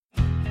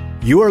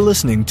You are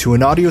listening to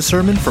an audio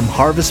sermon from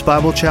Harvest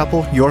Bible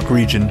Chapel, York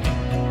Region.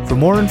 For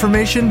more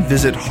information,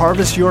 visit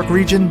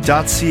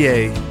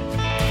harvestyorkregion.ca.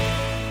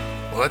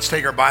 Well, let's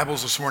take our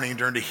Bibles this morning and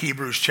turn to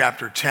Hebrews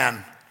chapter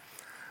 10.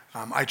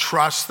 I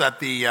trust that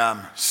the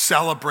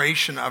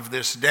celebration of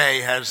this day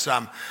has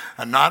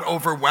not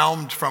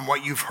overwhelmed from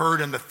what you've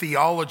heard in the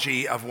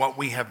theology of what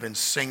we have been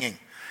singing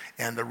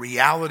and the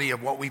reality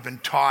of what we've been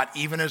taught,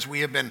 even as we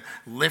have been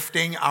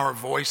lifting our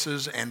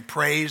voices in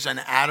praise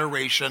and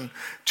adoration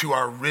to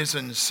our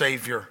risen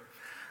Savior.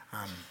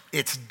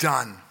 It's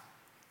done.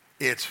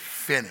 It's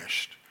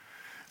finished.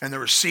 And the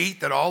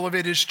receipt that all of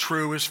it is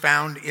true is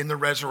found in the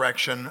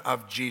resurrection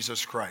of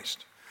Jesus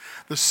Christ.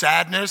 The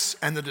sadness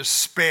and the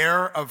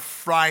despair of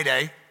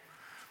Friday,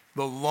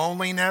 the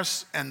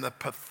loneliness and the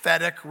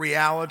pathetic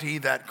reality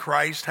that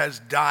Christ has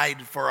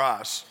died for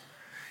us,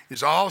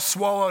 is all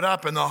swallowed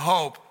up in the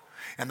hope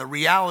and the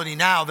reality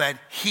now that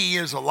He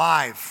is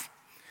alive.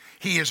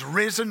 He is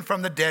risen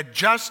from the dead,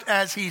 just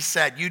as He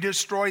said, "You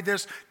destroy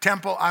this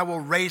temple, I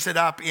will raise it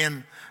up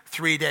in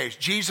 3 days."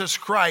 Jesus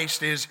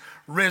Christ is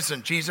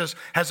risen. Jesus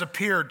has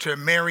appeared to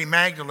Mary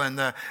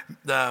Magdalene,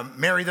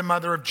 Mary the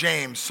mother of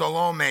James,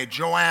 Salome,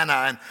 Joanna,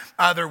 and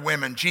other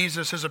women.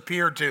 Jesus has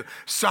appeared to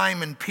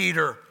Simon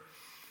Peter.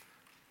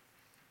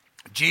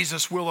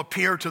 Jesus will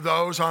appear to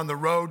those on the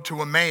road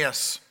to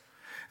Emmaus.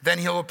 Then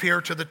He'll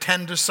appear to the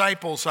 10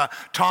 disciples.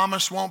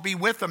 Thomas won't be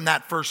with them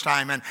that first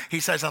time. And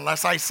he says,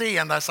 unless I see.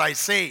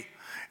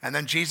 And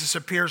then Jesus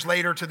appears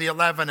later to the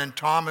 11 and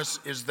Thomas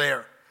is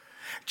there.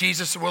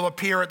 Jesus will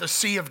appear at the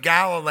Sea of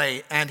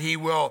Galilee and He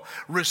will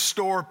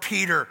restore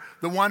Peter,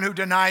 the one who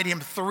denied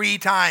Him 3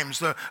 times.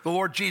 The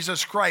Lord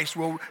Jesus Christ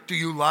will, "Do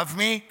you love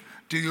me?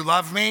 Do you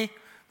love me?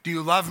 Do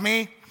you love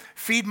me?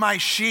 Feed my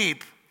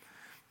sheep."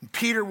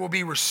 Peter will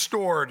be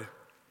restored.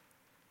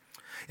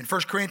 In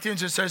 1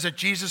 Corinthians, it says that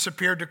Jesus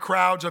appeared to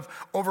crowds of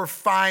over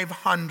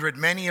 500.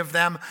 Many of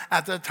them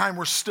at the time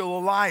were still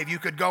alive. You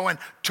could go and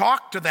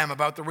talk to them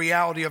about the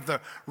reality of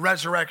the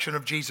resurrection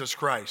of Jesus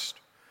Christ.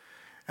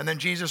 And then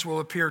Jesus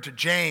will appear to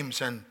James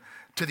and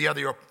to the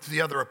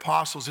other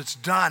apostles. It's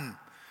done.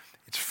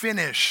 It's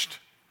finished.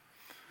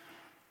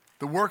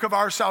 The work of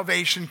our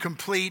salvation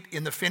complete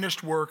in the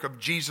finished work of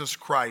Jesus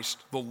Christ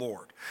the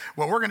Lord.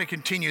 Well, we're going to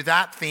continue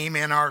that theme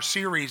in our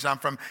series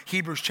from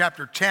Hebrews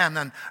chapter 10.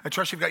 And I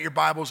trust you've got your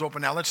Bibles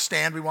open now. Let's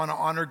stand. We want to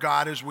honor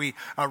God as we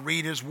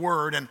read His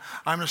word. And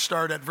I'm going to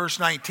start at verse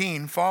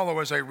 19. Follow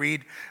as I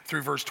read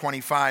through verse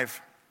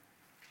 25.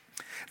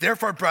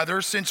 "Therefore,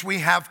 brothers, since we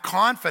have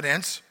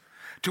confidence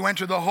to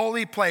enter the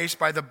holy place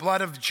by the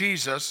blood of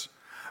Jesus,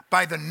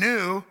 by the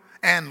new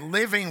and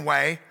living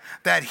way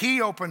that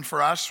He opened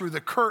for us through the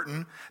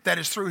curtain that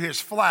is through His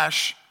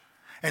flesh.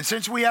 And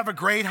since we have a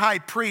great high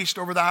priest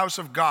over the house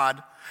of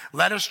God,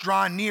 let us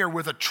draw near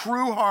with a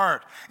true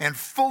heart and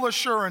full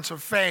assurance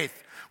of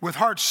faith, with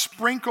hearts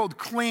sprinkled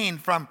clean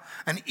from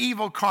an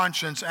evil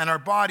conscience and our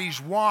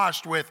bodies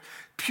washed with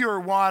pure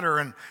water.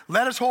 And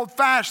let us hold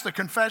fast the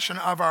confession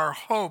of our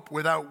hope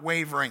without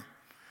wavering.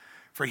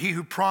 For He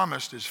who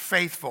promised is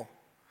faithful.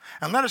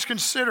 And let us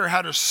consider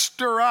how to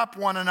stir up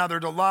one another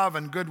to love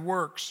and good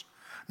works,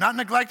 not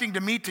neglecting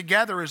to meet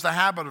together as the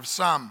habit of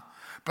some,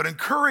 but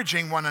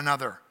encouraging one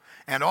another,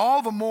 and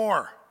all the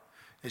more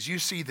as you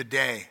see the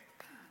day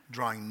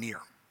drawing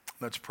near."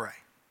 Let's pray.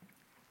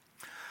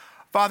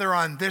 Father,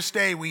 on this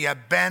day we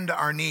bend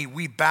our knee.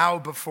 We bow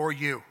before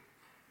You,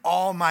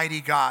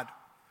 Almighty God,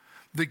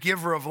 the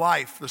giver of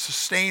life, the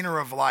sustainer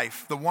of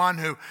life, the one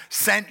who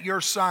sent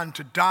Your Son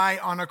to die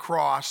on a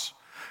cross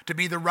to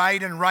be the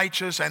right and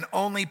righteous and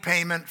only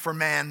payment for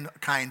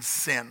mankind's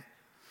sin.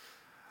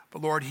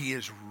 But Lord, He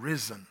is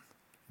risen,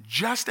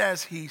 just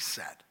as He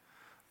said,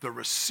 the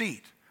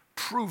receipt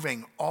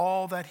proving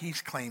all that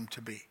He's claimed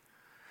to be.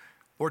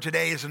 Lord,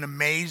 today is an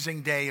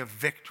amazing day of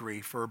victory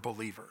for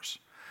believers.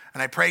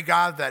 And I pray,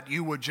 God, that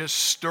You would just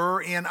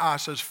stir in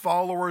us as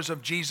followers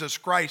of Jesus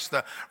Christ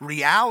the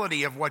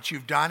reality of what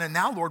You've done. And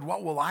now, Lord,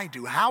 what will I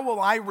do? How will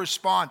I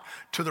respond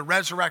to the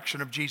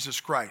resurrection of Jesus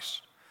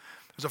Christ?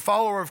 As a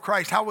follower of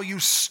Christ, how will You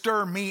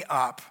stir me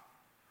up?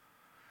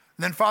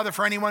 And then, Father,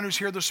 for anyone who's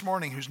here this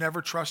morning who's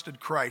never trusted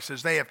Christ,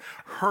 as they have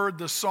heard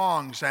the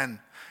songs and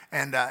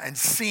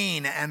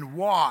seen and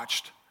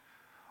watched,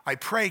 I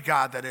pray,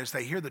 God, that as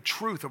they hear the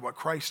truth of what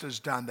Christ has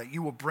done, that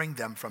You will bring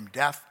them from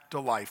death to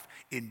life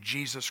in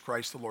Jesus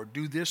Christ the Lord.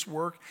 Do this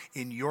work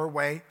in Your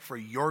way for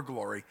Your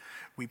glory.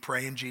 We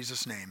pray in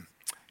Jesus' name.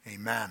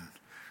 Amen.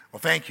 Well,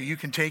 thank you. You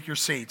can take your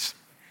seats.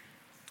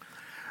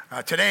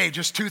 Today,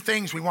 just 2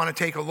 things we want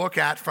to take a look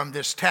at from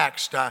this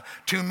text,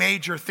 2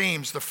 major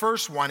themes. The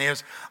first one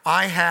is,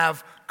 I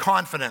have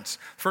confidence.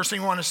 First thing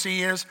we want to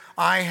see is,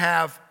 I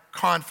have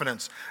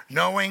confidence.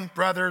 Knowing,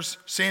 brothers,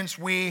 since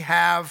we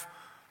have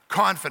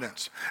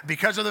confidence.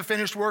 Because of the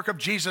finished work of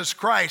Jesus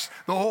Christ,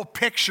 the whole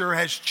picture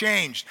has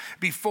changed.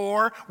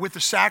 Before, with the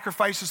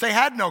sacrifices, they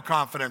had no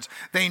confidence.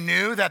 They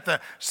knew that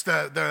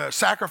the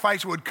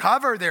sacrifice would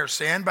cover their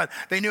sin, but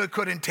they knew it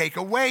couldn't take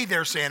away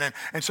their sin.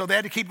 And so they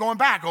had to keep going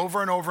back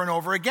over and over and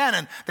over again,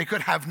 and they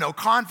could have no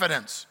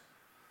confidence.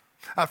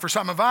 For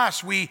some of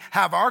us, we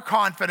have our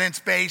confidence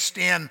based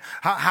in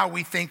how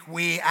we think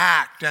we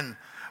act and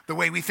the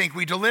way we think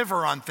we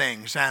deliver on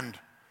things. And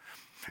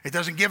it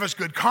doesn't give us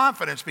good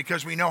confidence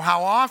because we know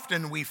how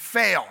often we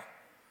fail.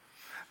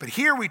 But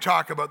here we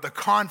talk about the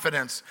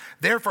confidence.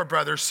 Therefore,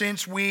 brothers,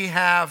 since we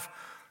have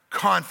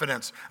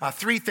confidence.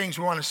 Three things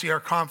we want to see our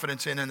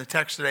confidence in the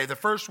text today. The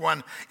first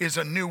one is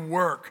a new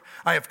work.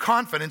 I have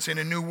confidence in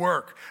a new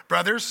work.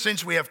 Brothers,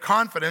 since we have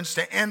confidence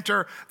to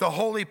enter the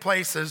holy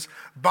places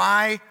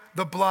by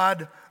the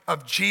blood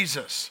of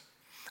Jesus.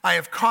 I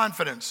have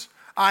confidence.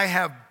 I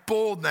have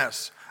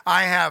boldness.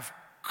 I have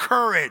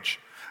courage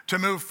to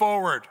move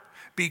forward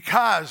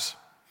because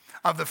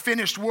of the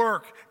finished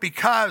work,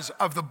 because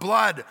of the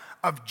blood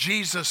of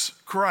Jesus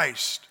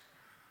Christ.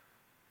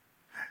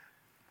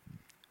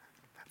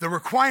 The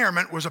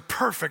requirement was a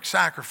perfect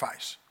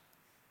sacrifice.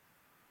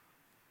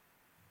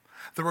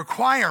 The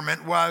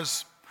requirement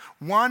was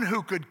one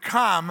who could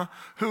come,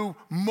 who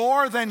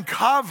more than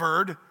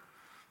covered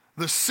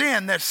the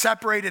sin that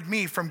separated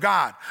me from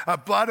God.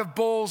 Blood of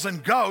bulls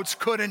and goats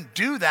couldn't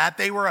do that.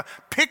 They were a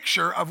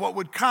picture of what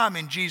would come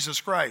in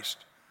Jesus Christ.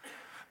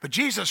 But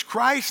Jesus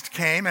Christ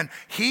came and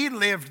he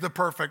lived the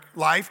perfect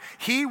life.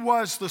 He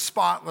was the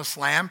spotless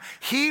lamb.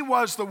 He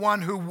was the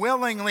one who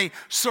willingly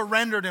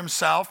surrendered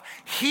himself.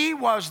 He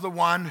was the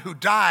one who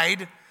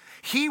died.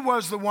 He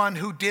was the one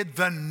who did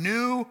the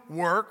new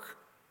work.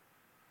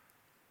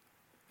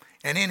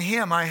 And in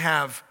him I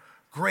have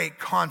great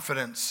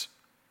confidence.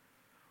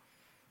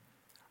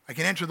 I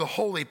can enter the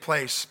holy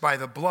place by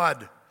the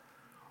blood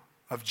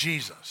of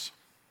Jesus.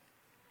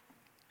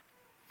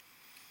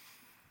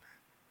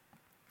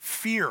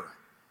 Fear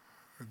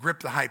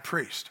gripped the high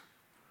priest,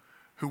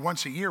 who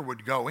once a year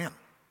would go in.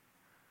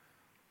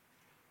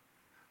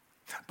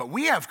 But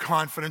we have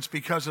confidence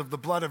because of the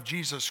blood of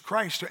Jesus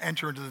Christ to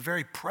enter into the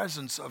very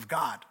presence of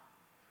God.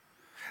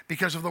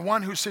 Because of the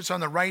one who sits on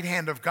the right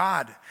hand of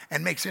God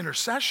and makes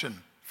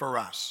intercession for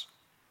us.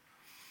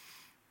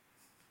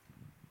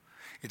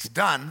 It's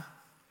done.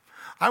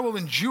 I will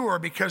endure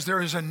because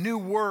there is a new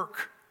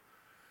work.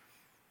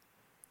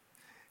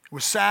 It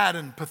was sad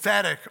and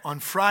pathetic on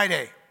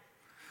Friday.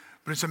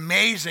 But it's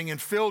amazing and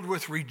filled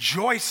with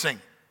rejoicing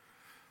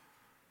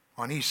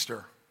on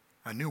Easter,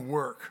 a new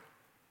work.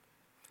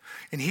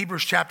 In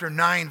Hebrews chapter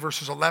 9,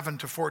 verses 11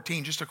 to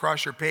 14, just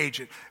across your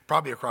page,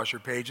 probably across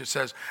your page, it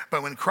says,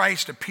 "But when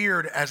Christ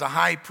appeared as a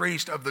high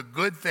priest of the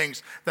good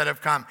things that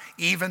have come,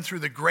 even through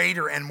the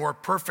greater and more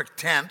perfect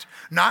tent,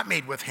 not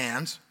made with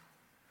hands,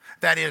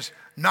 that is,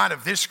 not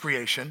of this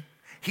creation,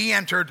 he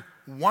entered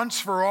once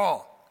for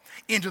all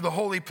into the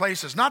holy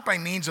places, not by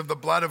means of the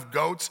blood of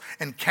goats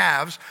and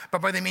calves,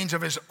 but by the means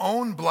of his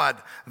own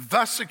blood,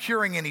 thus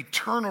securing an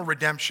eternal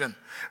redemption.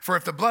 For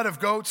if the blood of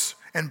goats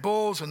and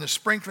bulls and the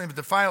sprinkling of a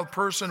defiled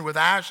person with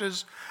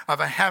ashes of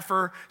a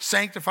heifer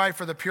sanctify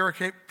for the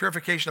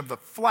purification of the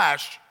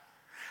flesh,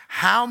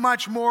 how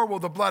much more will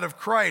the blood of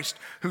Christ,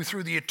 who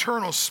through the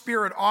eternal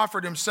Spirit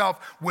offered himself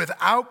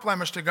without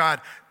blemish to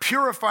God,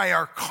 purify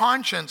our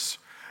conscience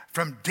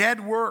from dead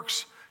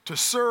works to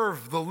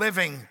serve the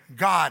living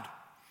God?"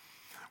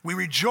 We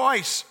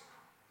rejoice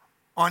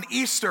on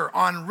Easter,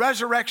 on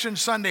Resurrection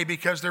Sunday,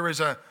 because there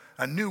is a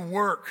new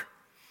work.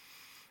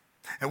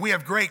 And we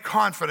have great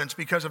confidence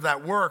because of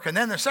that work. And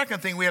then the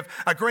second thing, we have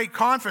a great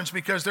confidence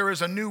because there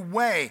is a new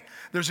way.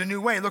 There's a new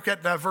way. Look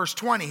at verse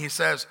 20. He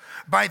says,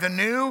 "By the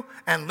new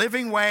and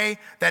living way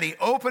that he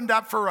opened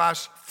up for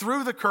us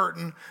through the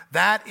curtain,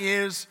 that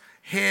is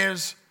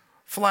his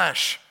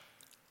flesh."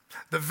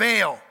 The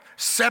veil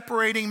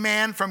separating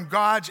man from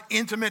God's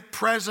intimate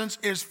presence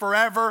is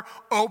forever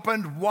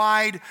opened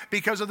wide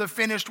because of the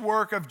finished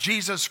work of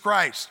Jesus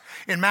Christ.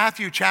 In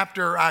Matthew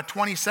chapter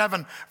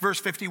 27, verse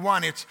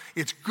 51, it's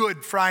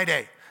Good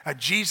Friday.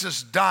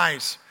 Jesus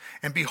dies,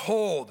 and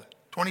behold,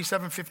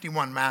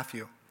 27:51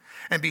 Matthew,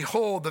 "And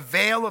behold, the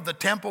veil of the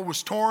temple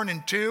was torn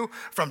in two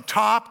from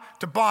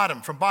top to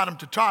bottom." From bottom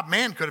to top,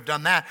 man could have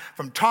done that.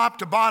 From top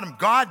to bottom,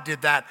 God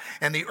did that.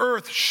 "And the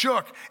earth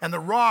shook, and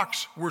the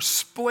rocks were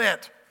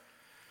split."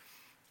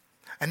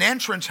 An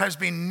entrance has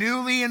been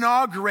newly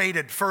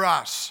inaugurated for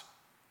us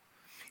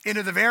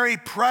into the very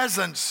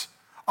presence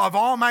of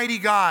Almighty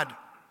God.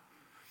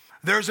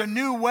 There's a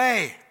new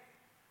way.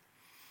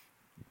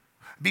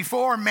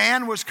 Before,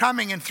 man was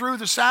coming and through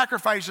the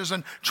sacrifices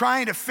and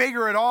trying to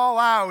figure it all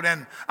out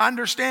and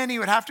understand he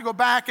would have to go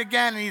back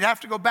again, and he'd have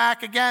to go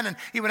back again, and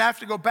he would have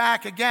to go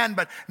back again.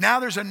 But now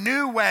there's a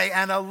new way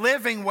and a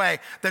living way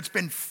that's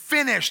been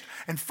finished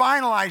and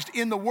finalized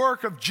in the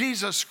work of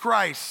Jesus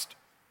Christ.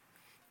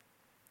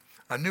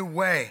 A new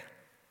way.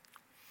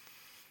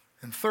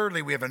 And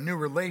thirdly, we have a new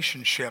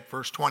relationship,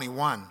 verse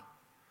 21.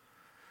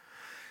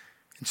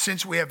 "And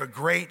since we have a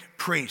great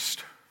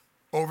priest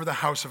over the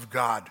house of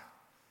God,"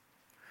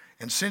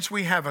 and since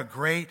we have a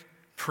great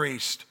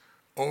priest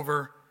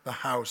over the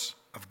house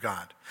of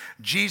God.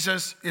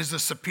 Jesus is the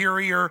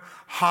superior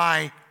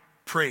high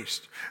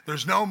priest.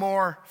 There's no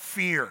more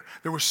fear.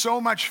 There was so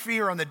much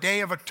fear on the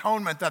Day of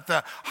Atonement that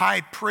the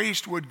high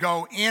priest would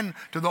go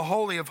into the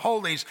Holy of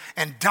Holies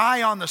and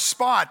die on the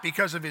spot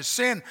because of his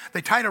sin.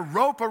 They tied a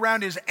rope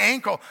around his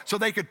ankle so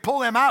they could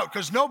pull him out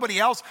because nobody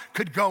else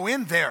could go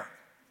in there.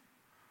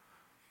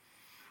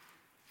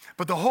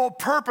 But the whole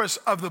purpose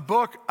of the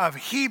book of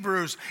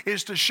Hebrews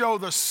is to show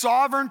the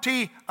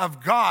sovereignty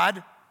of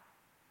God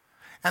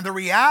and the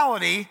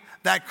reality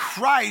that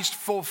Christ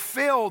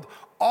fulfilled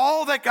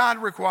all that God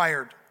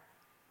required.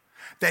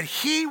 That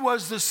he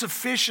was the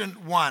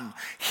sufficient one.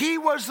 He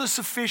was the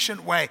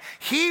sufficient way.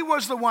 He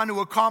was the one who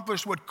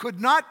accomplished what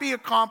could not be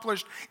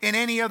accomplished in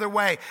any other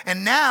way.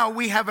 And now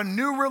we have a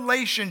new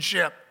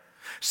relationship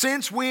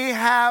since we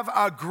have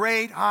a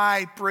great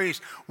high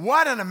priest.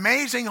 What an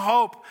amazing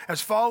hope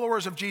as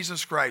followers of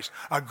Jesus Christ.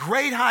 A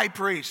great high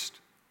priest.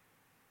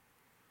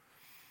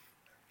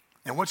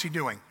 And what's he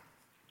doing?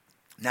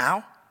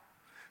 Now,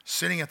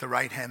 sitting at the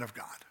right hand of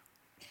God.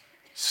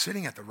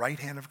 Sitting at the right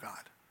hand of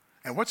God.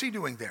 And what's he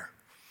doing there?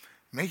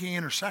 Making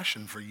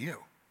intercession for you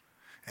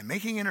and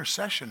making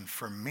intercession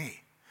for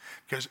me.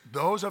 Because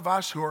those of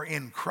us who are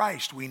in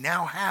Christ, we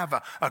now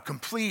have a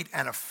complete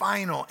and a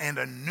final and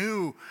a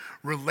new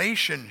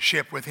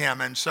relationship with him.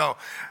 And so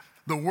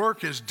the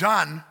work is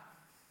done.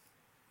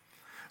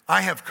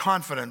 I have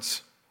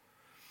confidence.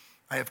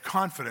 I have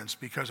confidence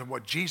because of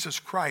what Jesus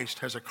Christ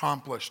has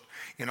accomplished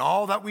in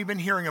all that we've been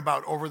hearing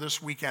about over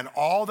this weekend,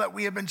 all that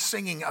we have been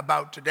singing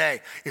about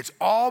today. It's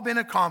all been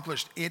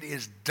accomplished. It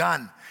is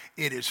done.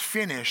 It is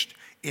finished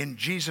in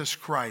Jesus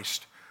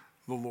Christ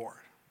the Lord.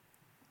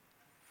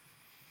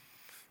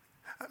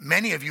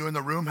 Many of you in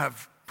the room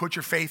have put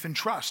your faith and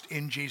trust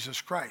in Jesus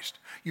Christ.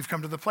 You've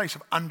come to the place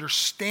of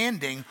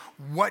understanding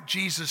what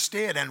Jesus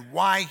did and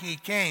why he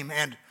came,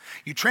 and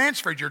you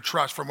transferred your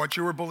trust from what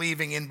you were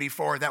believing in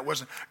before that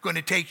wasn't going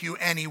to take you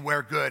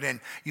anywhere good,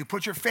 and you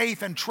put your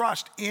faith and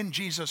trust in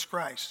Jesus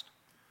Christ.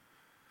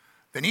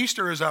 Then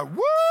Easter is a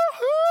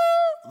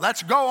woo-hoo,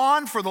 let's go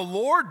on for the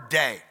Lord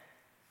day.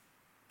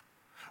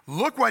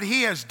 Look what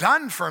he has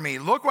done for me.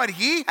 Look what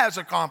he has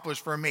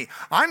accomplished for me.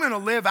 I'm going to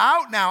live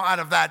out now out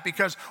of that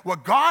because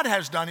what God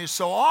has done is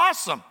so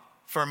awesome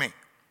for me.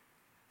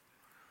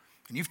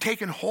 And you've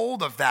taken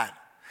hold of that.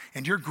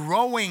 And you're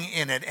growing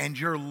in it and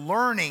you're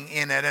learning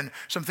in it. And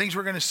some things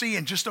we're going to see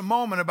in just a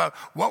moment about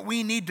what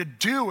we need to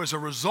do as a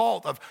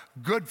result of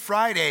Good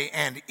Friday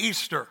and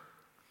Easter.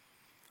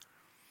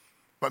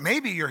 But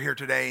maybe you're here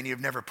today and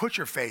you've never put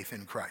your faith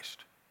in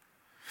Christ.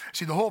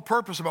 See, the whole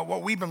purpose about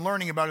what we've been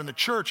learning about in the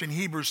church in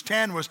Hebrews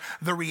 10 was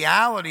the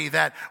reality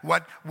that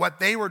what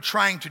they were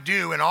trying to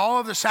do and all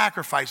of the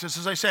sacrifices,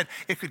 as I said,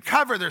 it could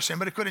cover their sin,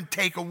 but it couldn't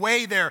take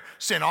away their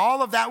sin.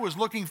 All of that was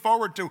looking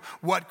forward to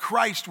what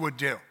Christ would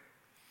do.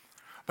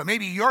 But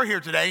maybe you're here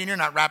today and you're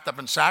not wrapped up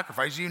in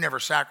sacrifice. You never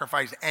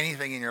sacrificed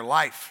anything in your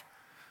life.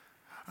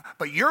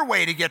 But your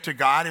way to get to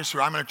God is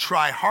through, I'm going to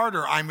try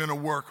harder. I'm going to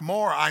work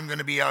more. I'm going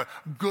to be a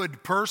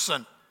good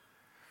person.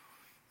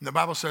 And the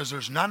Bible says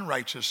there's none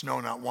righteous, no,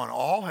 not one.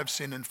 All have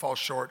sinned and fall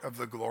short of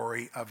the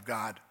glory of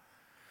God.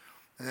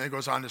 And then it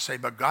goes on to say,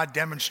 but God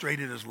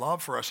demonstrated his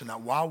love for us, and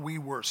that while we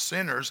were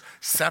sinners,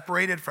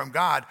 separated from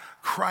God,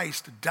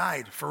 Christ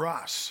died for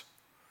us.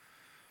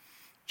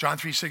 John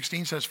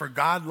 3:16 says, for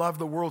God loved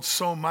the world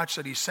so much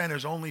that he sent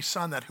his only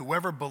Son, that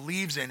whoever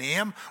believes in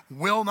him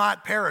will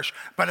not perish,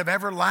 but have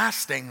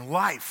everlasting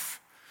life.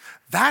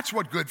 That's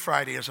what Good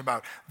Friday is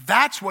about.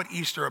 That's what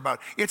Easter is about.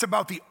 It's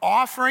about the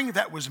offering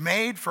that was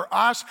made for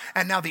us,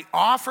 and now the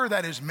offer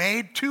that is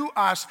made to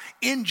us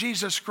in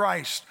Jesus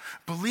Christ.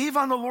 Believe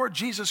on the Lord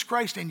Jesus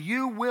Christ and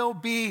you will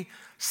be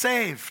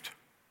saved.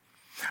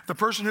 The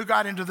person who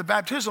got into the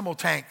baptismal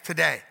tank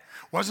today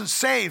wasn't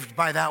saved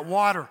by that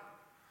water.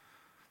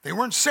 They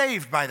weren't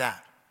saved by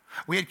that.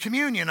 We had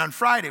communion on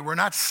Friday. We're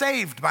not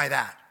saved by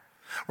that.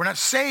 We're not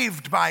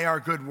saved by our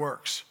good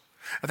works.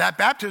 That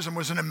baptism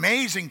was an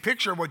amazing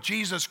picture of what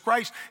Jesus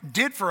Christ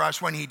did for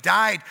us when he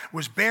died,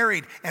 was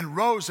buried, and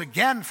rose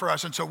again for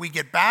us. And so we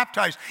get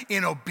baptized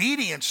in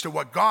obedience to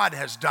what God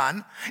has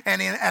done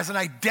and as an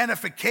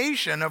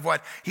identification of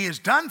what he has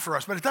done for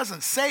us. But it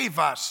doesn't save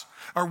us.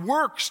 Our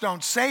works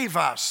don't save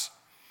us.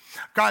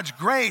 God's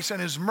grace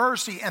and his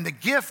mercy and the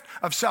gift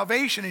of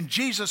salvation in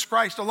Jesus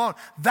Christ alone,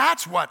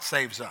 that's what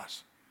saves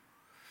us.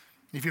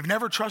 If you've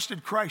never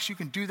trusted Christ, you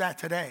can do that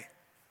today.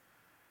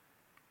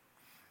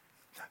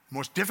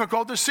 Most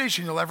difficult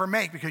decision you'll ever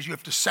make because you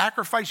have to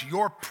sacrifice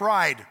your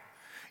pride.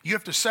 You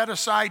have to set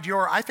aside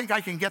your, I think I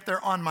can get there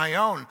on my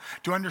own,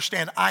 to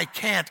understand I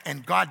can't,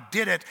 and God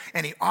did it,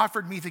 and he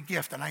offered me the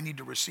gift, and I need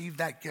to receive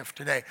that gift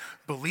today.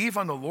 Believe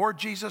on the Lord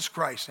Jesus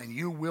Christ, and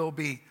you will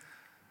be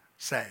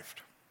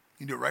saved.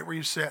 You can do it right where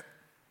you sit.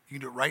 You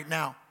can do it right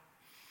now.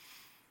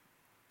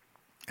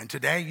 And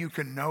today you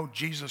can know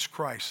Jesus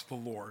Christ, the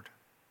Lord.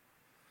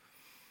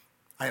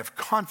 I have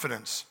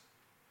confidence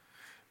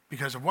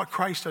because of what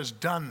Christ has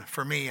done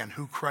for me and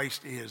who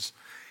Christ is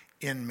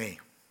in me.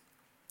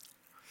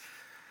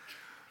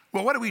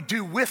 Well, what do we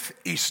do with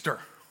Easter?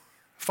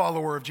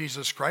 follower of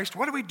Jesus Christ,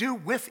 what do we do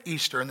with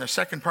Easter? And the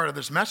second part of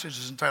this message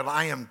is entitled,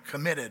 I am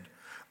committed.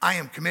 I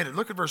am committed.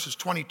 Look at verses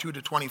 22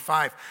 to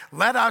 25.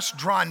 Let us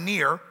draw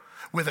near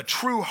with a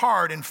true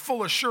heart and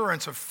full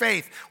assurance of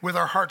faith, with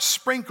our hearts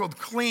sprinkled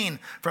clean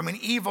from an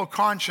evil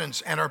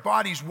conscience and our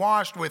bodies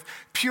washed with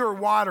pure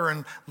water.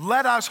 And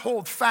let us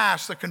hold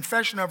fast the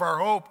confession of our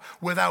hope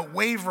without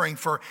wavering,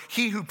 for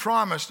he who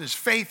promised is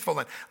faithful.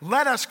 And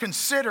let us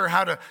consider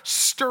how to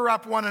stir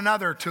up one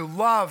another to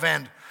love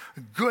and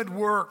good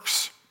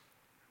works.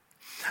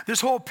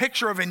 This whole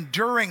picture of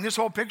enduring, this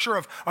whole picture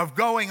of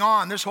going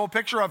on, this whole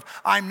picture of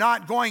I'm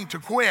not going to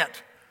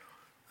quit.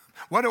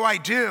 What do?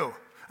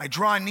 I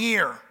draw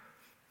near.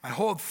 I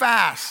hold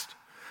fast.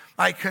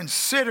 I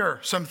consider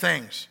some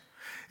things.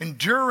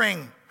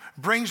 Enduring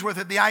brings with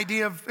it the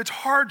idea of it's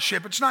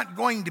hardship. It's not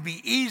going to be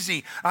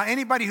easy.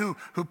 Anybody who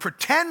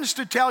pretends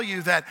to tell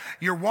you that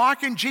your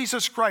walk in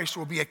Jesus Christ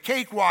will be a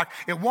cakewalk,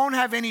 it won't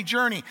have any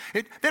journey,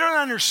 they don't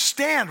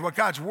understand what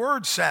God's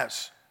word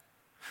says.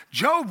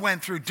 Job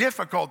went through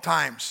difficult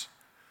times.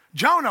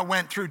 Jonah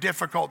went through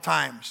difficult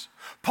times.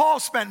 Paul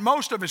spent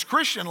most of his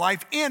Christian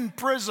life in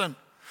prison.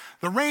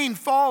 The rain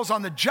falls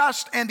on the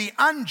just and the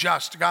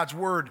unjust, God's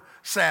word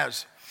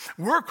says.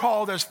 We're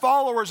called as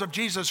followers of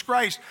Jesus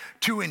Christ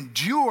to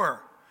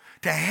endure,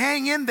 to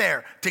hang in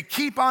there, to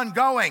keep on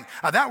going.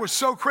 That was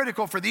so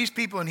critical for these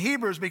people in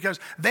Hebrews because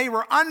they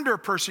were under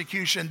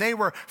persecution. They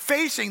were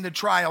facing the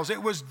trials.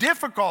 It was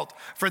difficult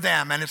for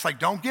them. And it's like,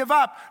 don't give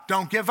up,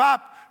 don't give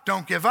up,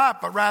 don't give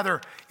up, but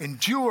rather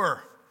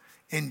endure,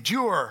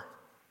 endure.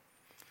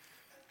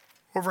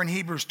 Over in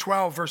Hebrews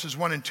 12, verses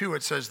 1 and 2,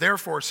 it says,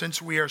 therefore,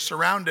 since we are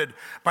surrounded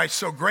by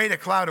so great a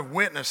cloud of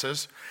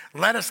witnesses,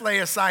 let us lay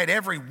aside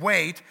every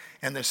weight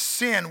and the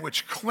sin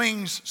which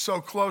clings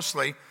so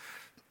closely,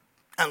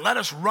 and let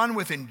us run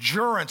with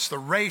endurance the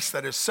race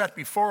that is set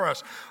before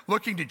us,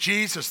 looking to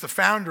Jesus, the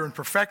founder and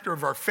perfecter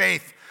of our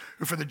faith,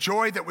 who for the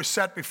joy that was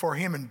set before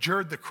him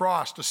endured the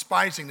cross,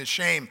 despising the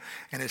shame,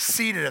 and is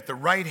seated at the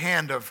right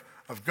hand of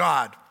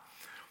God.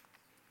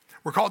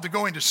 We're called to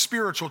go into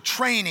spiritual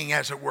training,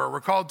 as it were. We're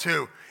called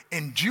to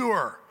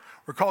endure.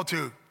 We're called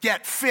to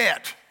get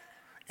fit.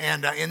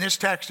 And in this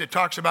text, it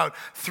talks about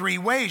 3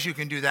 ways you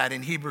can do that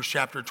in Hebrews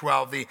chapter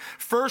 12. The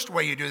first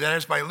way you do that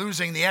is by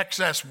losing the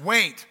excess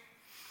weight.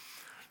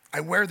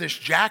 I wear this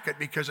jacket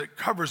because it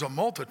covers a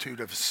multitude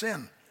of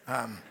sin.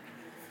 Okay,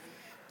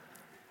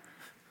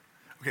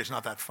 it's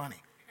not that funny.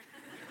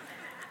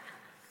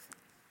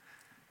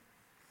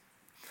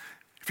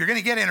 If you're going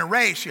to get in a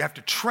race, you have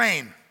to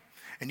train.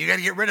 And you got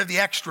to get rid of the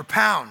extra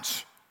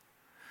pounds.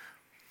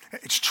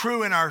 It's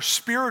true in our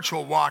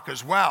spiritual walk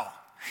as well.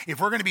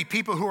 If we're going to be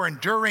people who are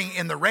enduring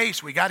in the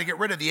race, we got to get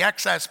rid of the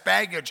excess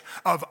baggage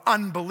of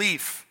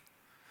unbelief.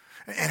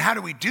 And how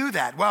do we do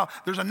that? Well,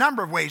 there's a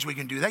number of ways we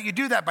can do that. You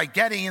do that by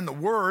getting in the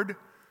Word.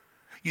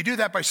 You do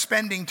that by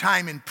spending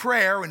time in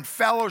prayer and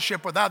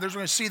fellowship with others. We're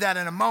going to see that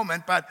in a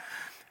moment. But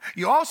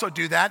you also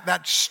do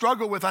that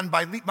struggle with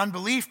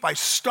unbelief by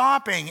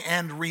stopping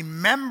and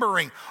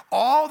remembering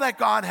all that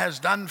God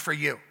has done for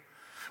you.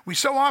 We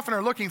so often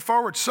are looking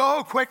forward,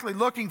 so quickly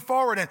looking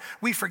forward, and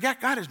we forget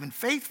God has been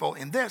faithful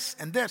in this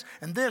and this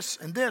and this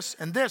and this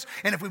and this.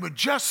 And if we would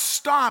just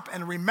stop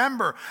and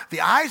remember, the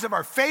eyes of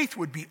our faith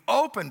would be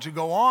open to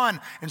go on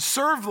and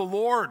serve the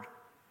Lord.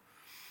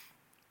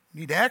 We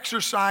need to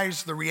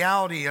exercise the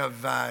reality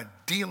of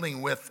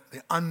dealing with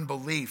the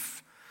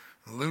unbelief,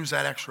 lose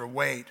that extra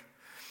weight.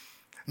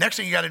 Next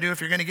thing you got to do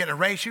if you're going to get in a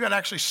race, you got to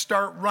actually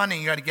start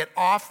running. You got to get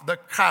off the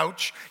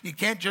couch. You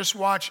can't just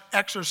watch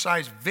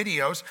exercise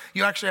videos.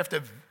 You actually have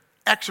to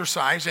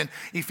exercise. In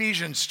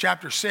Ephesians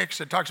chapter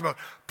 6, it talks about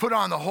put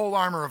on the whole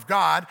armor of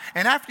God.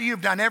 And after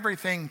you've done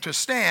everything to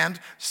stand,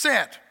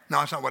 sit. No,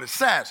 that's not what it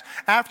says.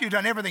 After you've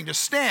done everything to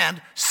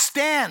stand,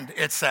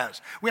 it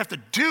says. We have to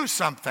do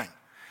something.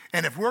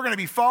 And if we're going to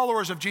be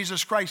followers of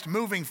Jesus Christ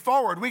moving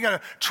forward, we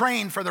got to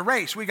train for the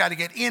race. We got to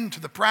get into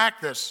the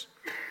practice.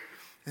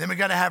 And then we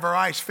got to have our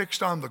eyes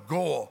fixed on the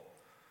goal.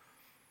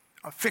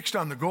 Fixed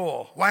on the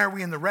goal. Why are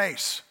we in the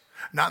race?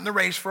 Not in the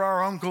race for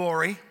our own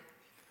glory.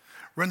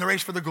 We're in the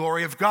race for the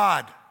glory of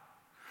God.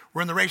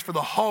 We're in the race for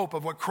the hope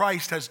of what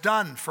Christ has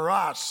done for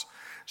us.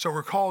 So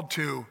we're called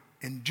to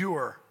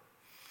endure.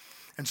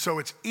 And so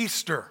it's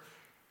Easter.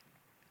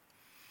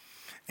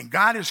 And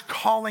God is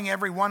calling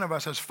every one of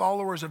us as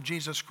followers of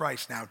Jesus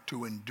Christ now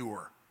to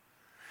endure.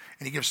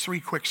 And he gives 3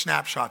 quick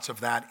snapshots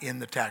of that in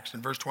the text.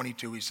 In verse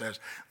 22, he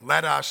says,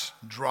 let us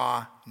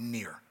draw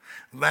near.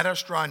 Let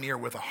us draw near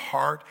with a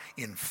heart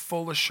in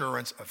full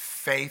assurance of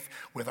faith,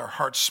 with our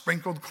hearts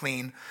sprinkled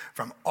clean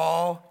from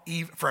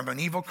an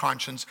evil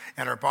conscience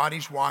and our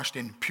bodies washed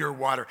in pure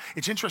water.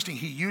 It's interesting,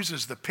 he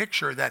uses the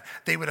picture that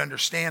they would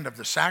understand of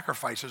the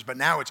sacrifices, but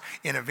now it's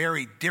in a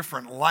very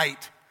different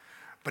light.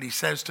 But he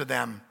says to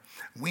them,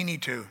 we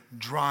need to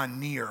draw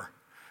near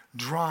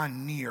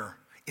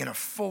in a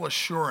full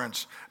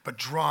assurance, but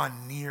draw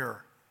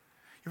near.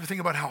 You ever think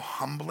about how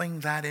humbling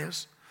that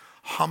is?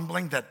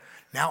 Humbling that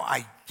now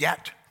I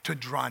get to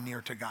draw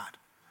near to God.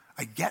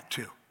 I get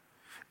to.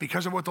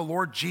 because of what the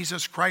Lord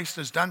Jesus Christ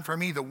has done for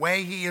me, the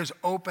way he has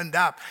opened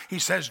up. He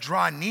says,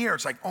 draw near.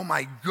 It's like, oh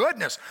my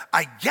goodness,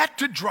 I get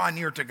to draw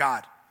near to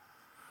God.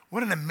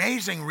 What an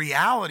amazing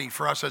reality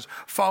for us as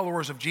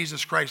followers of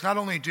Jesus Christ. Not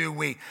only do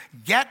we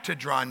get to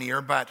draw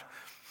near, but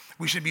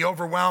we should be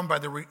overwhelmed by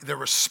the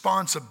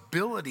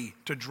responsibility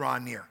to draw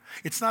near.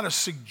 It's not a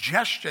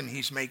suggestion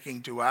he's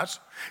making to us,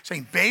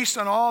 saying based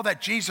on all that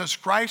Jesus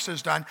Christ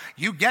has done,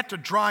 you get to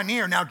draw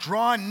near. Now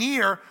draw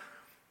near,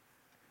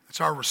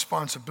 it's our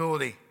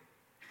responsibility.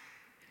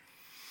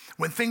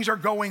 When things are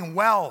going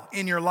well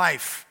in your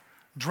life,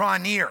 draw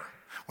near.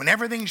 When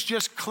everything's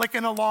just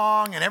clicking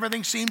along and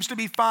everything seems to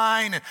be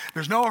fine and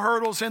there's no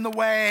hurdles in the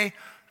way,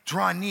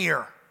 draw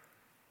near.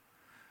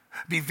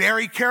 Be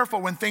very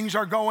careful when things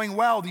are going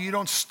well that you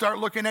don't start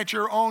looking at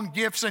your own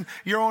gifts and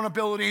your own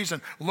abilities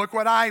and look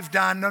what I've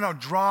done. No,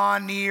 draw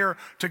near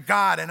to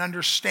God and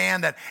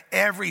understand that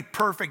every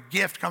perfect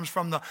gift comes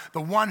from the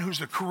one who's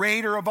the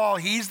creator of all.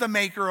 He's the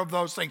maker of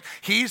those things.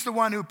 He's the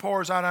one who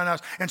pours out on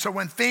us. And so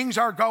when things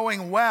are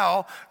going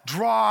well,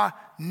 draw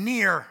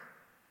near.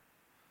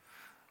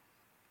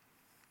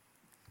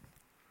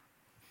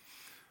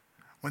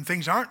 When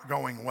things aren't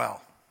going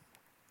well,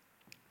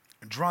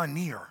 draw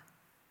near.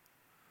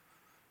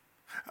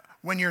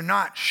 When you're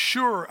not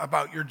sure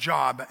about your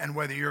job and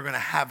whether you're going to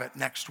have it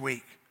next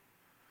week.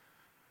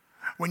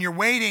 When you're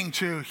waiting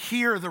to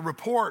hear the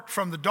report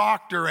from the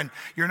doctor and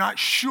you're not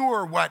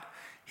sure what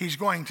he's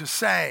going to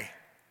say.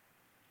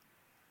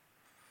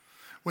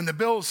 When the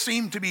bills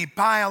seem to be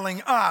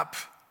piling up,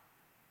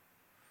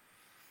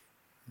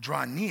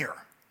 draw near.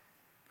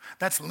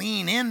 That's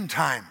lean in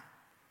time.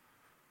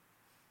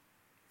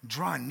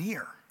 Draw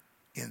near.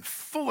 In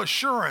full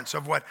assurance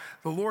of what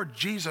the Lord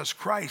Jesus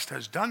Christ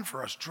has done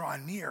for us, draw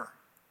near.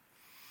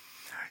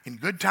 In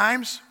good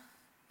times,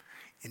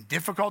 in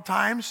difficult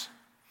times,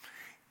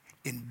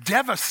 in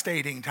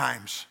devastating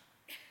times,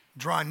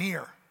 draw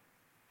near.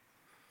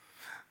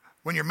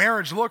 When your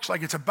marriage looks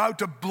like it's about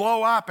to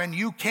blow up and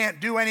you can't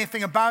do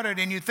anything about it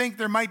and you think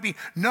there might be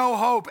no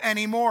hope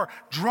anymore,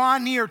 draw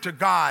near to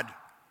God.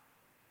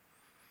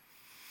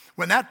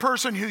 When that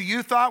person who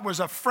you thought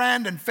was a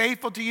friend and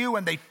faithful to you,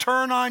 and they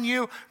turn on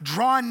you,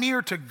 draw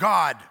near to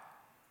God.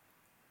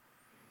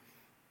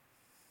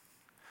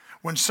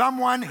 When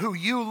someone who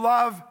you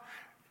love,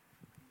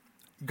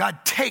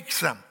 God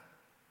takes them,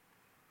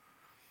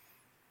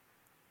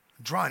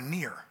 draw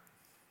near.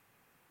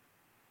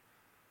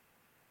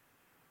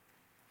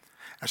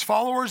 As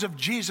followers of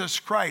Jesus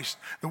Christ,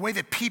 the way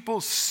that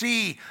people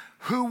see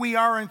who we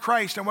are in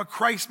Christ and what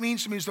Christ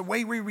means to me is the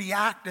way we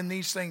react in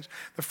these things.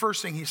 The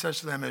first thing he says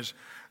to them is,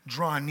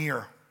 draw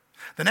near.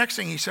 The next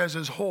thing he says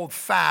is, hold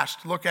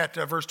fast. Look at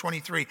verse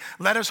 23.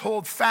 Let us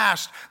hold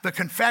fast the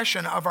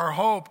confession of our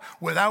hope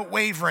without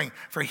wavering,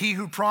 for he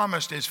who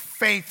promised is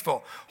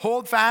faithful.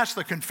 Hold fast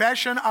the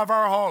confession of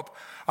our hope.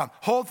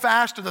 Hold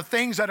fast to the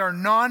things that are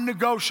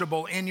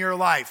non-negotiable in your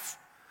life.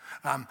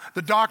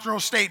 The doctrinal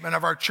statement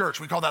of our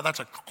church, we call that's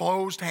a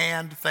closed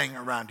hand thing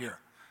around here.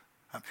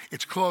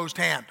 It's closed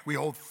hand. We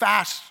hold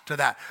fast to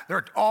that. There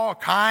are all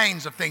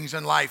kinds of things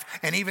in life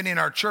and even in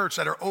our church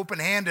that are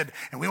open-handed,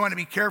 and we want to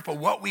be careful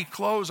what we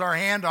close our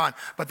hand on.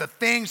 But the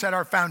things that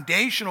are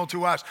foundational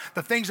to us,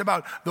 the things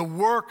about the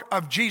work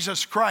of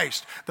Jesus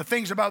Christ, the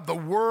things about the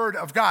Word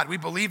of God. We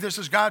believe this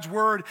is God's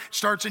Word.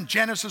 Starts in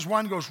Genesis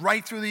 1, goes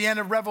right through the end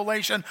of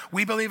Revelation.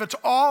 We believe it's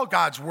all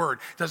God's Word.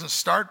 It doesn't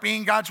start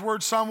being God's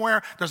Word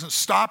somewhere, doesn't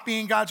stop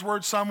being God's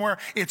Word somewhere.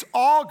 It's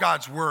all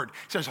God's Word.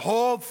 It says,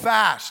 hold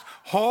fast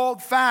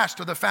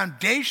to the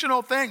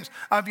foundational things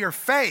of your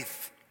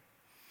faith.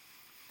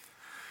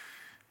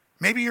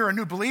 Maybe you're a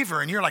new believer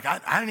and you're like,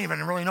 I don't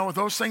even really know what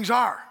those things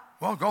are.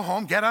 Well, go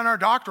home, get on our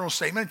doctrinal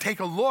statement, and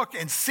take a look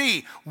and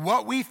see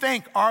what we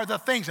think are the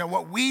things and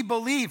what we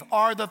believe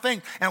are the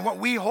things and what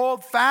we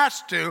hold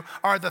fast to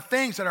are the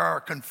things that are our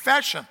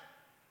confession.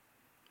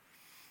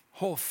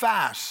 Hold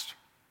fast.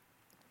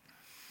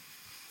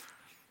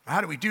 How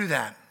do we do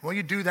that? Well,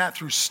 you do that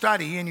through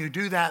study and you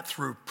do that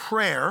through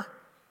prayer.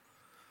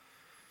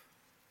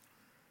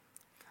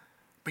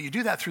 But you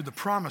do that through the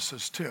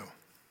promises too.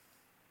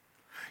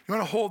 You want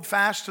to hold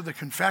fast to the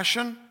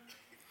confession?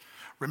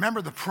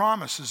 Remember the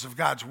promises of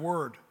God's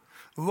Word.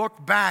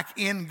 Look back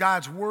in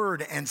God's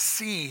Word and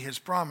see His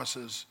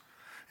promises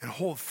and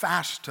hold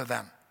fast to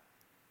them.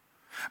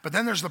 But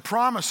then there's the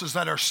promises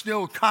that are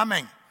still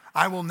coming.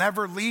 I will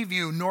never leave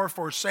you nor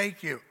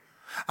forsake you.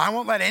 I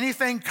won't let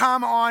anything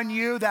come on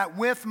you that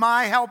with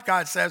my help,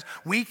 God says,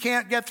 we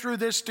can't get through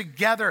this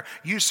together.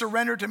 You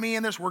surrender to me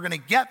in this. We're going to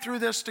get through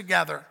this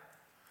together.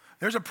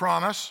 There's a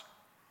promise.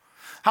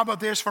 How about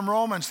this from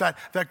Romans, that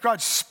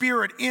God's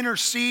Spirit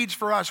intercedes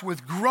for us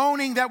with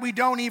groaning that we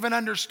don't even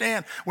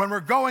understand. When we're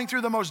going through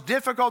the most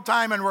difficult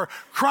time and we're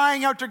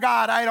crying out to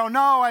God, I don't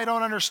know, I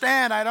don't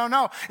understand, I don't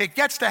know. It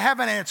gets to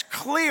heaven and it's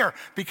clear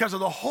because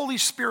of the Holy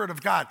Spirit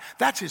of God.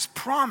 That's His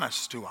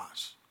promise to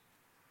us.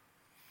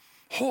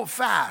 Hold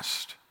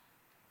fast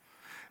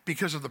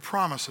because of the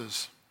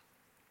promises.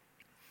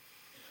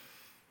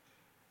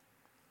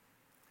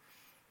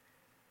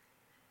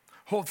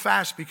 Hold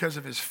fast because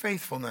of his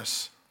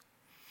faithfulness,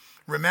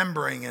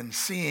 remembering and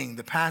seeing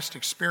the past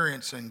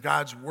experience and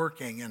God's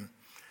working. And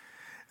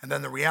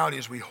then the reality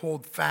is we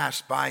hold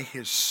fast by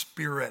his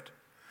Spirit.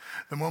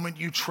 The moment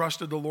you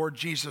trusted the Lord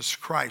Jesus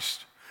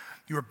Christ,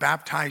 you were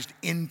baptized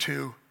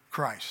into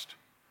Christ.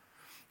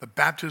 The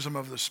baptism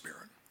of the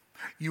Spirit.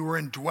 You were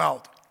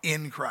indwelt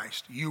in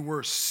Christ. You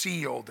were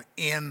sealed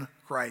in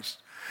Christ.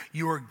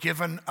 You were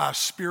given a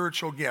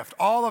spiritual gift.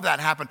 All of that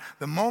happened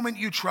the moment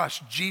you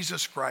trust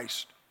Jesus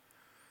Christ.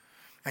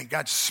 And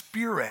God's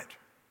Spirit,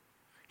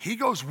 he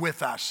goes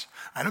with us.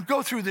 I don't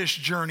go through this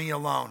journey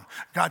alone.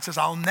 God says,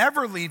 I'll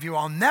never leave you.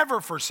 I'll never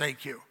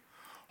forsake you.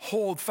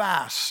 Hold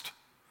fast.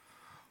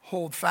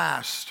 Hold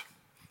fast.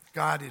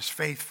 God is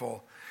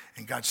faithful,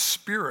 and God's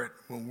Spirit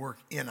will work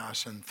in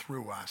us and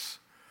through us.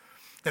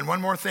 Then one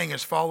more thing,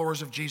 as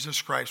followers of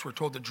Jesus Christ, we're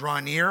told to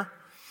draw near.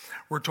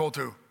 We're told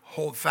to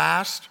hold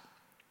fast.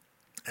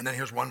 And then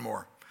here's one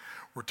more.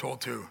 We're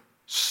told to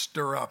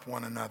stir up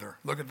one another.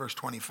 Look at verse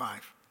 24.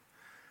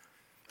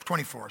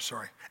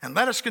 And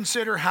let us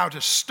consider how to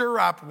stir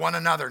up one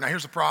another. Now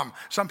here's the problem.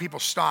 Some people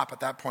stop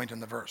at that point in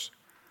the verse.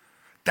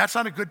 That's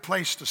not a good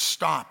place to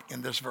stop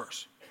in this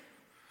verse.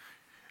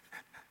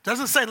 It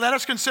doesn't say, let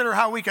us consider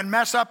how we can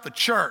mess up the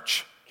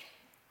church.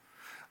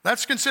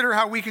 Let's consider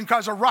how we can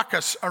cause a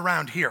ruckus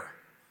around here.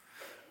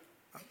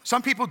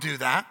 Some people do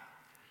that,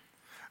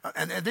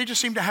 and they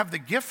just seem to have the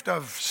gift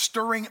of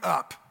stirring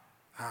up.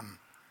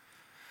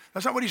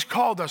 That's not what he's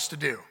called us to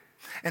do.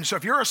 And so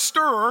if you're a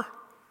stirrer,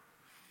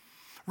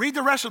 read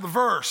the rest of the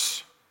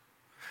verse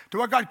to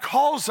what God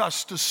calls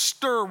us to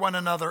stir one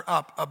another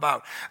up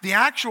about. The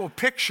actual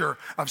picture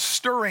of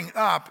stirring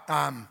up,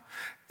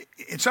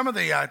 in some of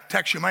the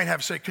texts you might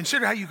have said,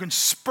 consider how you can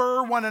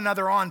spur one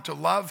another on to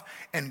love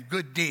and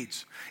good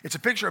deeds. It's a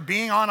picture of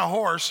being on a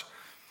horse,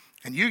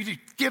 and you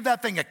give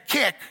that thing a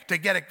kick to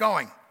get it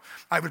going.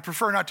 I would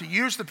prefer not to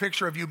use the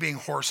picture of you being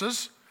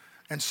horses,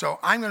 and so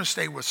I'm going to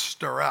stay with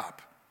stir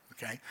up,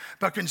 okay?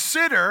 But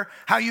consider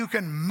how you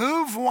can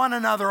move one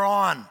another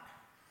on.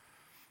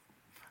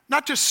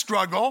 Not to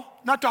struggle,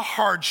 not to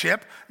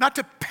hardship, not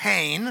to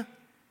pain.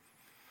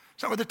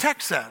 That's not what the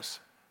text says.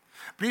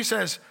 But he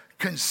says,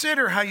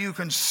 consider how you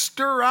can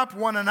stir up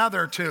one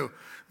another to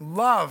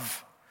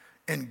love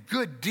and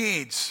good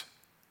deeds.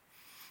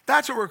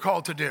 That's what we're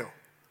called to do.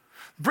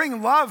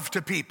 Bring love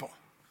to people.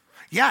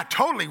 Yeah,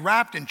 totally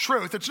wrapped in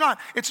truth. It's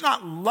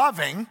not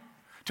loving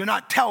to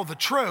not tell the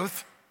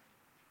truth,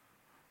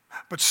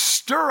 but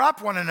stir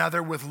up one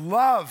another with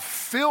love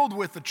filled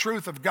with the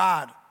truth of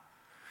God.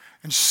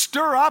 And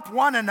stir up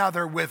one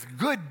another with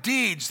good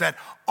deeds that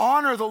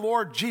honor the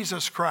Lord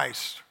Jesus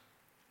Christ.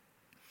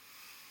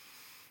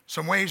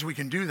 Some ways we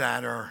can do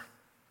that are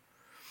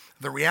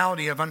the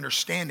reality of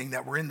understanding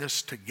that we're in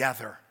this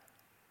together.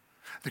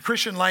 The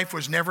Christian life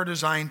was never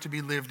designed to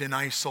be lived in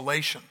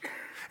isolation.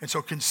 And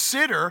so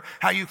consider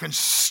how you can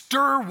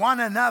stir one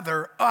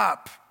another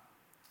up.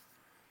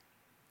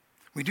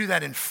 We do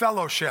that in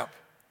fellowship.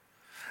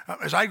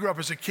 As I grew up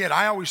as a kid,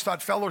 I always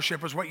thought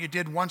fellowship was what you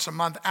did once a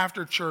month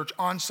after church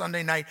on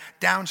Sunday night,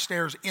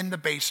 downstairs in the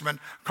basement,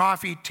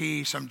 coffee,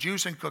 tea, some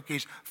juice and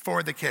cookies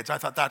for the kids. I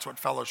thought that's what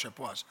fellowship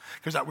was,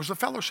 because that was the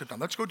fellowship time.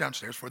 Let's go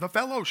downstairs for the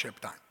fellowship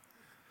time.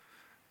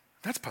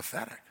 That's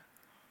pathetic.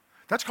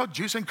 That's called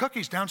juice and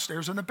cookies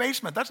downstairs in the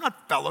basement. That's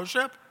not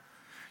fellowship.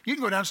 You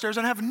can go downstairs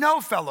and have no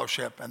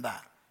fellowship in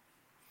that.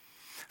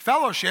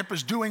 Fellowship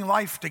is doing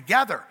life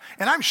together.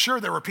 And I'm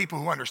sure there were people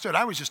who understood.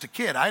 I was just a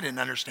kid. I didn't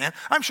understand.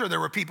 I'm sure there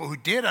were people who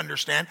did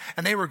understand,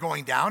 and they were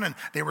going down and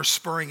they were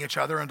spurring each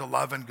other into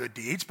love and good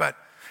deeds. But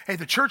hey,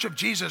 the Church of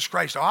Jesus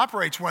Christ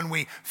operates when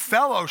we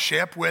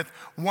fellowship with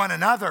one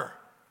another.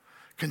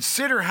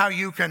 Consider how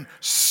you can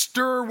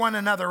stir one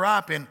another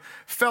up in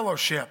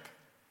fellowship.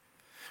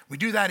 We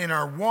do that in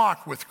our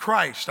walk with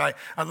Christ. I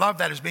love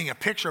that as being a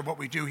picture of what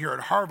we do here at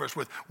Harvest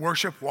with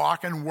worship,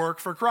 walk, and work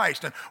for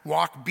Christ, and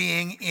walk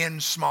being in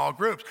small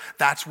groups.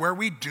 That's where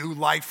we do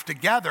life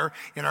together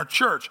in our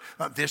church.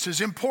 This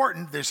is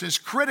important. This is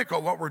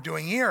critical, what we're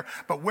doing here.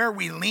 But where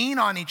we lean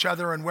on each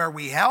other and where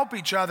we help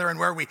each other and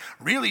where we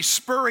really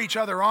spur each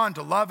other on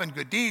to love and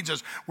good deeds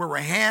is where we're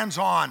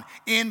hands-on,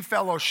 in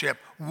fellowship,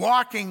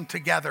 walking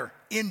together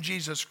in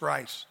Jesus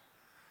Christ.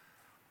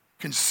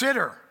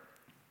 Consider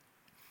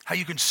how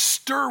you can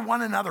stir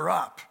one another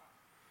up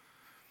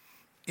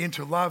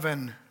into love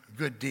and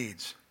good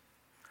deeds.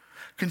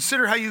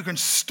 Consider how you can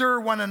stir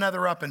one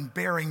another up in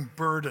bearing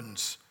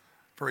burdens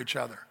for each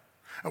other.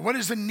 And what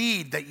is the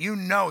need that you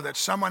know that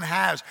someone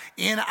has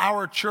in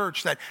our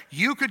church that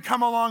you could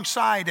come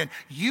alongside and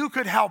you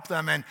could help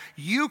them and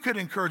you could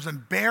encourage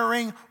them,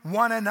 bearing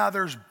one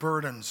another's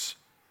burdens?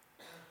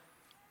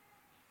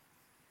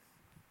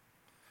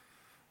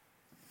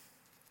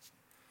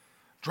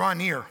 Draw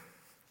near.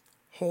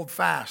 Hold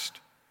fast,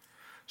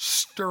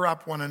 stir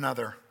up one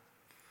another.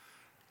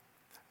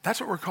 That's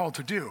what we're called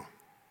to do.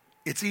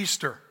 It's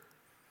Easter.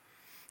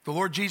 The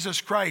Lord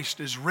Jesus Christ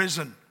is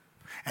risen.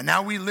 And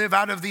now we live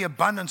out of the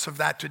abundance of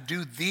that to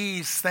do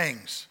these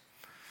things.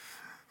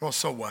 Well,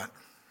 so what?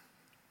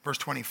 Verse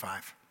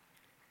 25.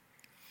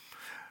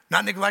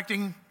 Not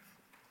neglecting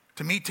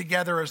to meet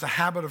together as the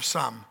habit of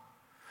some,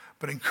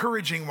 but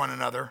encouraging one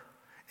another,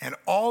 and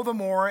all the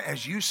more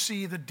as you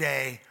see the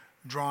day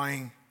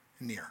drawing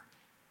near.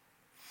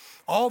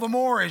 All the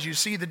more as you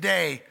see the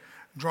day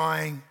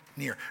drawing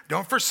near.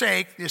 Don't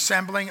forsake the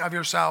assembling of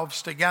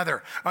yourselves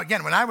together.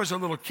 Again, when I was a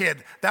little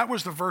kid, that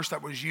was the verse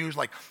that was used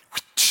like,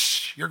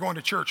 you're going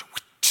to church,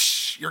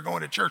 you're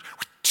going to church.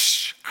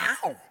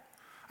 Ow,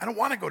 I don't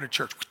want to go to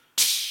church.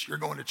 You're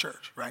going to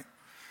church, right?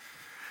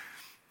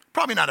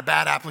 Probably not a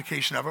bad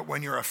application of it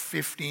when you're a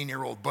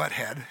 15-year-old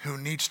butthead who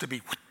needs to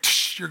be,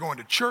 you're going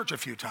to church a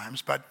few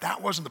times, but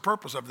that wasn't the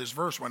purpose of this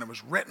verse when it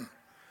was written.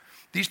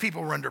 These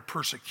people were under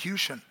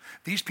persecution.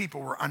 These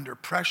people were under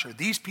pressure.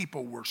 These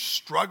people were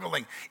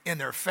struggling in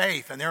their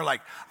faith. And they're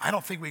like, I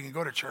don't think we can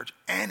go to church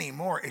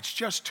anymore. It's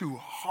just too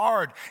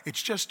hard.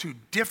 It's just too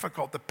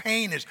difficult. The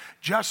pain is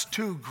just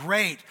too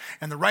great.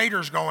 And the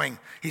writer's going,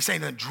 he's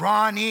saying,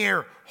 draw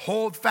near,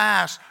 hold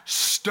fast,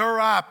 stir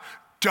up.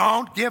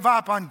 Don't give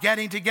up on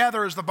getting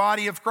together as the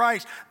body of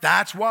Christ.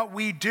 That's what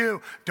we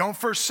do. Don't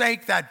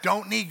forsake that.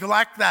 Don't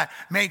neglect that.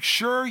 Make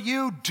sure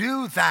you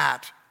do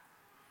that.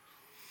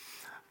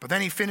 But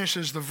then he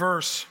finishes the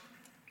verse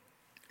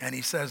and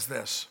he says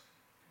this,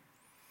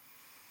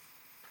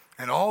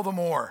 and all the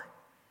more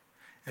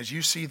as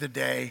you see the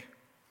day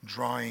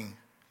drawing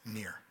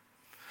near.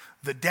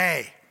 The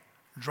day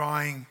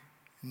drawing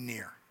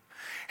near.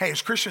 Hey,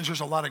 as Christians,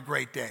 there's a lot of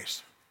great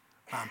days.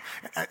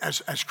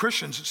 As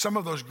Christians, some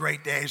of those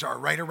great days are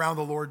right around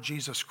the Lord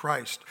Jesus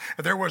Christ.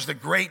 There was the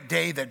great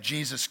day that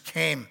Jesus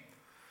came.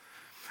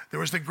 There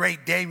was the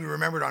great day we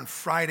remembered on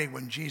Friday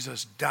when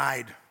Jesus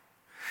died.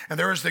 And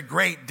there is the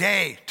great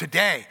day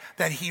today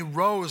that he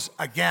rose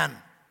again.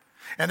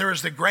 And there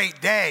is the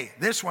great day,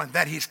 this one,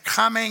 that he's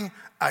coming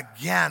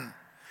again.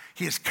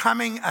 He is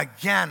coming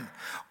again.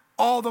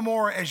 All the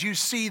more as you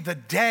see the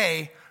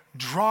day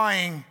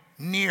drawing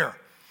near.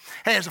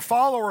 Hey, as a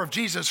follower of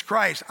Jesus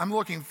Christ, I'm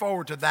looking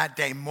forward to that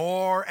day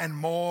more and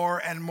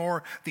more and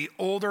more. The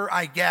older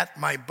I get,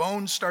 my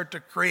bones start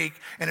to creak,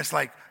 and it's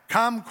like,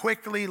 come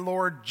quickly,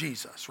 Lord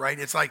Jesus, right?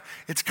 It's like,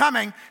 it's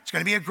coming. It's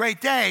going to be a great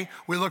day.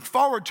 We look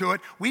forward to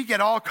it. We get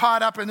all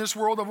caught up in this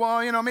world of,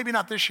 well, maybe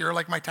not this year.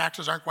 Like my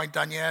taxes aren't quite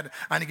done yet.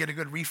 I need to get a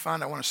good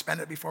refund. I want to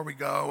spend it before we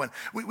go. And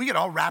we get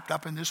all wrapped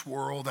up in this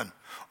world. And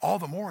all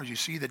the more as you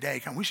see the day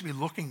come, we should be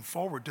looking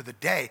forward to the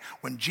day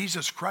when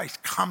Jesus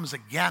Christ comes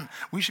again.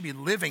 We should be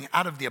living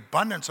out of the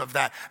abundance of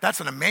that. That's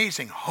an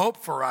amazing hope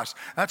for us.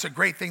 That's a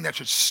great thing that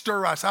should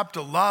stir us up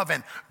to love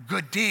and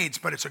good deeds.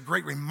 But it's a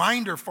great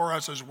reminder for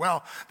us as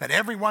well that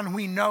everyone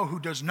we know who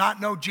does not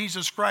know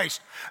Jesus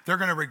Christ, they're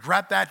going to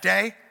regret that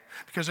day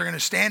because they're going to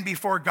stand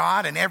before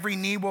God and every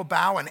knee will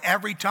bow and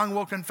every tongue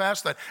will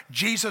confess that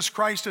Jesus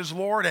Christ is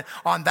Lord. And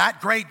on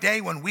that great day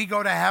when we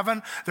go to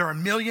heaven, there are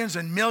millions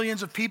and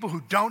millions of people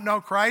who don't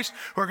know Christ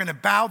who are going to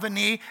bow the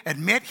knee,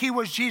 admit he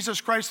was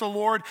Jesus Christ the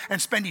Lord,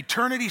 and spend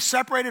eternity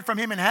separated from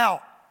him in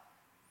hell.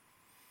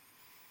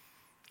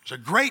 There's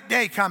a great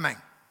day coming.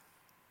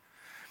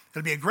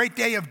 It'll be a great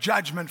day of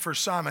judgment for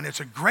some, and it's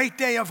a great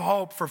day of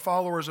hope for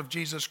followers of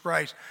Jesus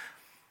Christ.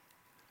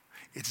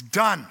 It's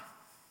done.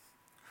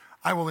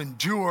 I will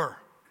endure.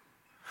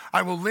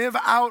 I will live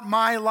out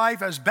my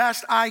life as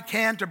best I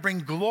can to bring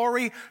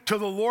glory to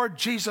the Lord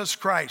Jesus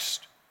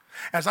Christ.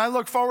 As I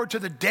look forward to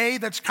the day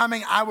that's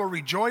coming, I will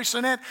rejoice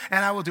in it,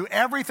 and I will do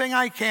everything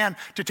I can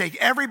to take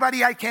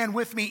everybody I can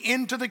with me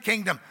into the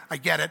kingdom. I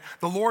get it.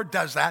 The Lord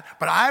does that,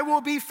 but I will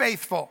be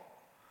faithful.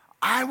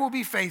 I will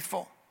be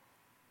faithful.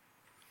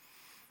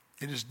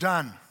 It is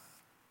done.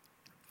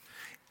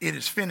 It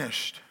is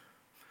finished.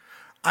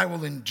 I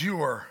will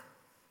endure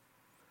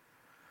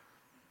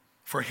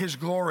for his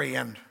glory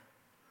and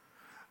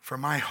for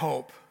my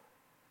hope.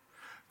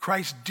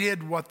 Christ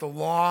did what the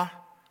law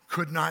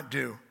could not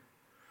do.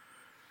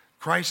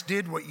 Christ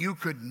did what you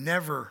could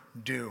never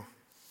do.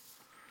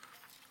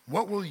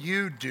 What will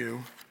you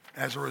do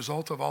as a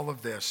result of all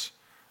of this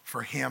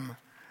for him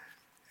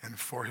and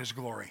for his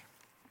glory?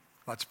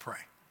 Let's pray.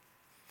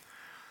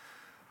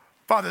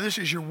 Father, this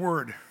is your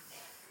word,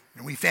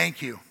 and we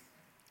thank you.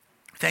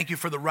 Thank you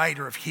for the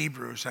writer of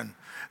Hebrews and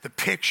the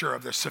picture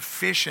of the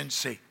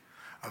sufficiency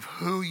of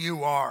who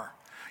you are,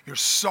 your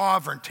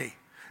sovereignty,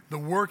 the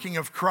working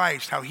of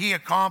Christ, how he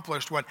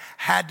accomplished what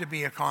had to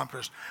be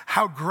accomplished.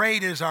 How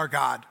great is our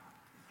God.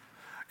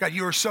 God,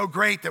 you are so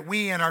great that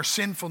we in our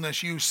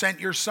sinfulness, you sent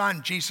your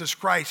son, Jesus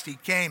Christ. He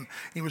came,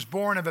 he was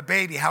born of a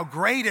baby. How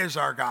great is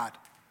our God.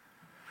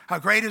 How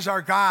great is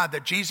our God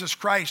that Jesus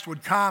Christ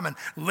would come and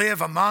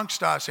live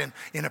amongst us in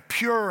a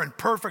pure and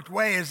perfect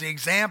way as the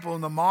example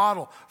and the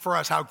model for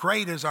us. How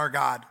great is our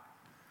God.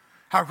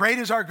 How great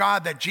is our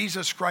God that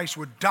Jesus Christ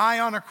would die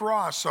on a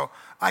cross so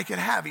I could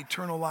have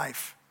eternal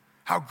life.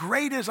 How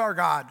great is our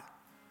God.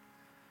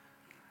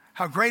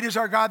 How great is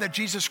our God that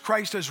Jesus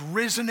Christ has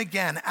risen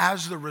again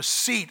as the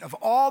receipt of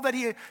all that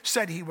he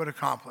said he would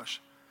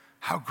accomplish.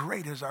 How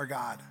great is our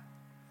God.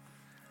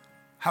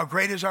 How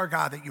great is our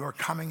God that you are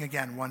coming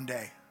again one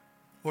day.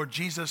 Lord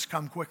Jesus,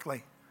 come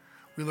quickly.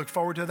 We We look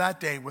forward to that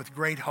day with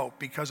great hope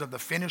because of the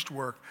finished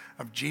work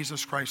of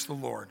Jesus Christ the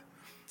Lord.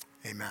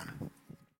 Amen.